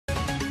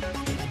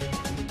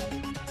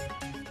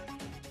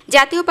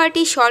জাতীয়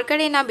পার্টি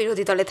সরকারে না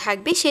বিরোধী দলে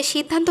থাকবে সে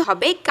সিদ্ধান্ত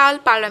হবে কাল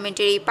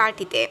পার্লামেন্টারি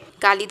পার্টিতে।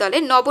 কালই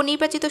দলের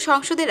নবনির্বাচিত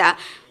সংসদেরা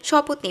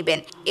শপথ নেবেন।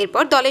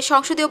 এরপর দলের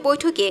সংসদীয়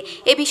বৈঠকে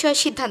এ বিষয়ে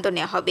সিদ্ধান্ত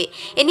নেওয়া হবে।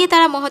 এ নিয়ে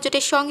তারা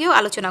মহাজোটের সঙ্গেও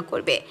আলোচনা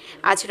করবে।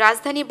 আজ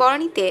রাজধানীর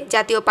বনানীতে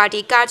জাতীয়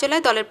পার্টির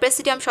কার্যালয়ে দলের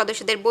প্রেসিডিয়াম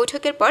সদস্যদের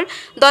বৈঠকের পর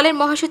দলের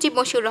মহাসচিব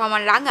মশিউর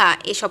রহমান রাঙা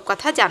এসব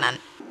কথা জানান।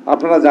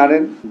 আপনারা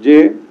জানেন যে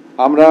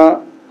আমরা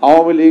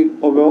আওয়ামী লীগ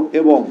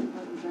এবং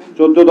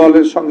 14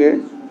 দলের সঙ্গে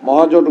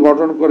মহাজোট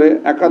গঠন করে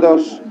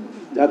একাদশ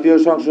জাতীয়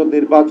সংসদ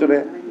নির্বাচনে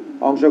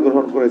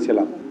অংশগ্রহণ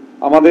করেছিলাম।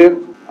 আমাদের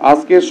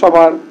আজকের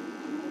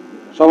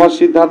সভার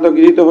সিদ্ধান্ত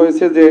গৃহীত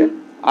হয়েছে যে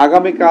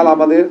আগামীকাল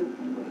আমাদের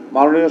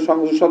মাননীয়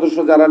সংসদ সদস্য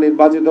যারা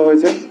নির্বাচিত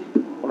হয়েছেন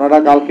ওনারা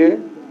কালকে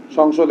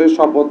সংসদের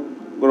শপথ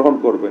গ্রহণ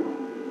করবেন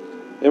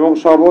এবং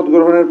শপথ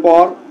গ্রহণের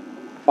পর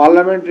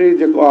পার্লামেন্টারি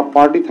যে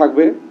পার্টি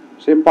থাকবে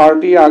সেই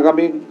পার্টি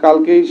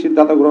আগামীকালকেই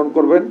সিদ্ধান্ত গ্রহণ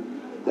করবেন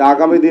যে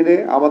আগামী দিনে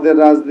আমাদের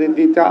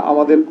রাজনীতিটা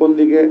আমাদের কোন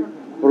দিকে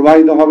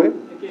প্রবাহিত হবে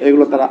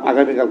এগুলো তারা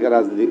আগামীকালকে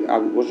রাজনীতি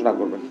ঘোষণা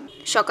করবেন।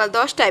 সকাল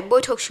 10টায়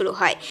বৈঠক শুরু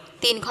হয়।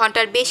 3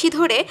 ঘন্টার বেশি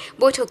ধরে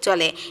বৈঠক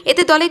চলে।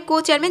 এতে দলের co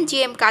chairman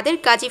GM Quader,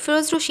 Kazi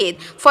Firoz Rashid,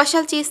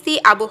 Faisal Chishti,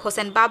 Abu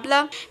Hossain Babla,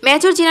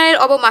 major general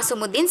of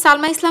মাসুমউদ্দিন,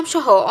 Salma ইসলাম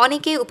সহ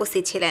অনেকেই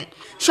উপস্থিত ছিলেন।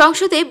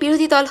 সংসদে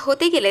বিরোধী দল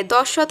হতে গেলে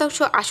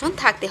 10% আসন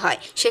থাকতে হয়।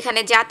 সেখানে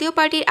জাতীয়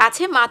পার্টির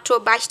আছে মাত্র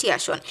 22টি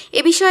আসন।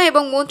 এ বিষয়ে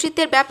এবং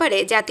মন্ত্রিত্বের ব্যাপারে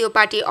জাতীয়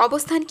পার্টির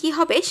অবস্থান কি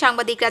হবে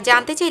সাংবাদিকরা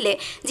জানতে চাইলে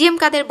জিএম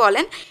কাদের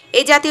বলেন,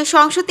 এই জাতীয়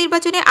সংসদ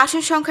নির্বাচনে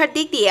আসন সংখ্যার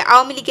দিক দিয়ে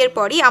আওয়ামী লীগের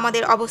পরই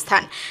আমাদের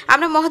অবস্থান।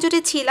 আমরা মহাজোটে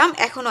ছিলাম,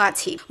 এখনো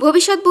আছি।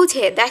 ভবিষ্যৎ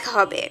বুঝে দেখা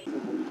হবে।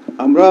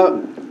 আমরা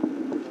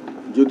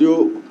যদিও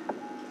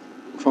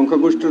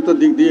সংখ্যাগরিষ্ঠতার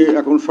দিক দিয়ে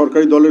এখন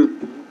সরকারি দলের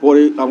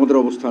পরে আমাদের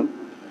অবস্থান,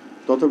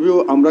 তথাপিও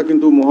আমরা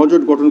কিন্তু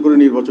মহাজোট গঠন করে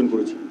নির্বাচন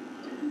করেছি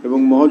এবং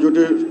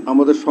মহাজোটের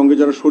আমাদের সঙ্গে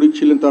যারা শরিক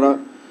ছিলেন তারা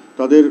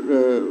তাদের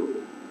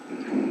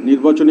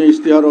নির্বাচনী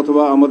ইশতেহার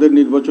অথবা আমাদের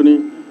নির্বাচনী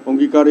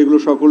অঙ্গীকার এগুলো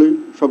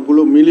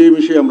সবগুলো মিলিয়ে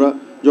মিশিয়ে আমরা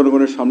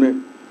জনগণের সামনে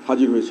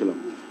হাজির হয়েছিলাম।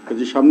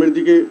 যে সামনের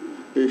দিকে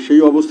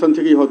সেই অবস্থান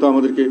থেকেই হয়তো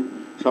আমাদেরকে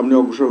সামনে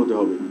অগ্রসর হতে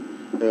হবে।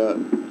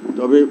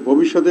 তবে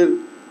ভবিষ্যতের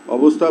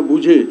অবস্থা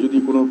বুঝে যদি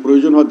কোনো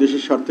প্রয়োজন হয়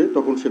দেশের স্বার্থে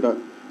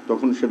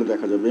তখন সেটা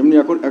দেখা যাবে। এমনি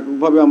এখন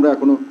একভাবে আমরা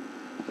এখনও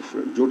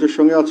জোটের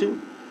সঙ্গে আছি।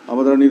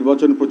 আমরা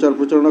নির্বাচন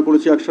প্রচারণা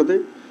করেছি একসাথে।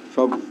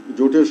 সব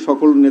জোটের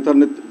সকল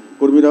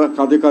কর্মীরা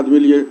কাঁধে কাঁধ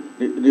মিলিয়ে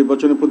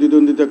নির্বাচনে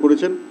প্রতিদ্বন্দ্বিতা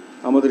করেছেন,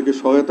 আমাদেরকে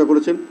সহায়তা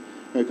করেছেন।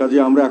 কাজে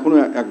আমরা এখনও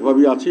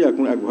একভাবেই আছি,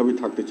 এখন একভাবেই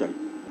থাকতে চাই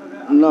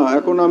না।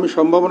 এখন আমি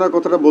সম্ভাবনার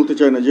কথাটা বলতে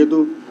চাই না, যেহেতু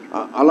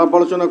আলাপ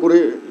আলোচনা করে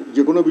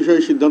যে কোনো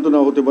বিষয়ে সিদ্ধান্ত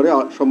নেওয়া হতে পারে।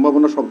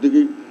 সম্ভাবনা সব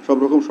দিকেই সব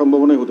রকম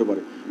সম্ভাবনাই হতে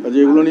পারে। কাজে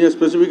এগুলো নিয়ে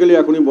স্পেসিফিক্যালি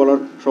এখনই বলার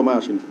সময়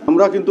আসেনি।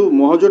 আমরা কিন্তু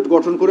মহাজোট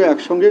গঠন করে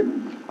একসঙ্গে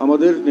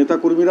আমাদের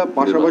নেতাকর্মীরা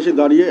পাশাপাশি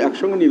দাঁড়িয়ে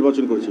একসঙ্গে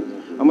নির্বাচন করেছি।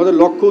 আমাদের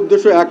লক্ষ্য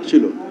উদ্দেশ্য এক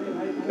ছিল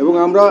এবং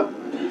আমরা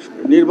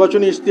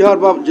নির্বাচনী ইশতেহার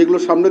বা যেগুলো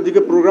সামনের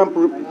দিকে প্রোগ্রাম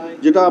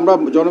যেটা আমরা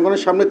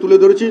জনগণের সামনে তুলে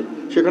ধরেছি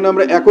সেখানে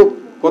আমরা একক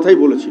কথাই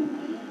বলেছি।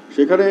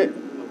 সেখানে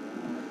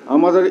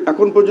আমাদের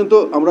এখন পর্যন্ত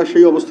আমরা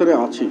সেই অবস্থানে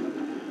আছি।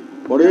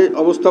 পরে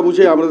অবস্থা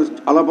বুঝে আমরা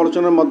আলাপ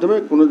আলোচনার মাধ্যমে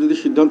কোনো যদি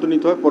সিদ্ধান্ত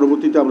নিতে হয়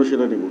পরবর্তীতে আমরা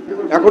সেটা নেব।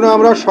 এখনও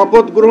আমরা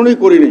শপথ গ্রহণই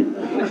করিনি।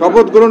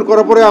 শপথ গ্রহণ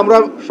করার পরে আমরা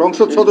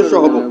সংসদ সদস্য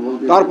হব,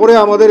 তারপরে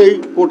আমাদের এই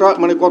কোটা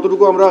মানে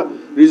কতটুকু আমরা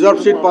রিজার্ভ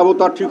সিট পাবো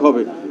তার ঠিক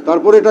হবে।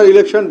 তারপরে এটা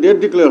ইলেকশন ডেট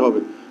ডিক্লেয়ার হবে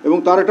এবং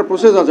তার একটা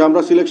প্রসেস আছে।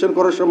 আমরা সিলেকশন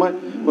করার সময়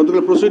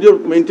কতগুলো প্রসিডিওর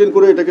মেনটেন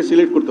করে এটাকে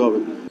সিলেক্ট করতে হবে।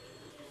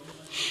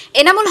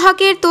 এনামুল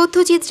হকের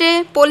তথ্যচিত্রে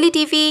পল্লী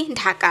টিভি,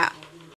 ঢাকা।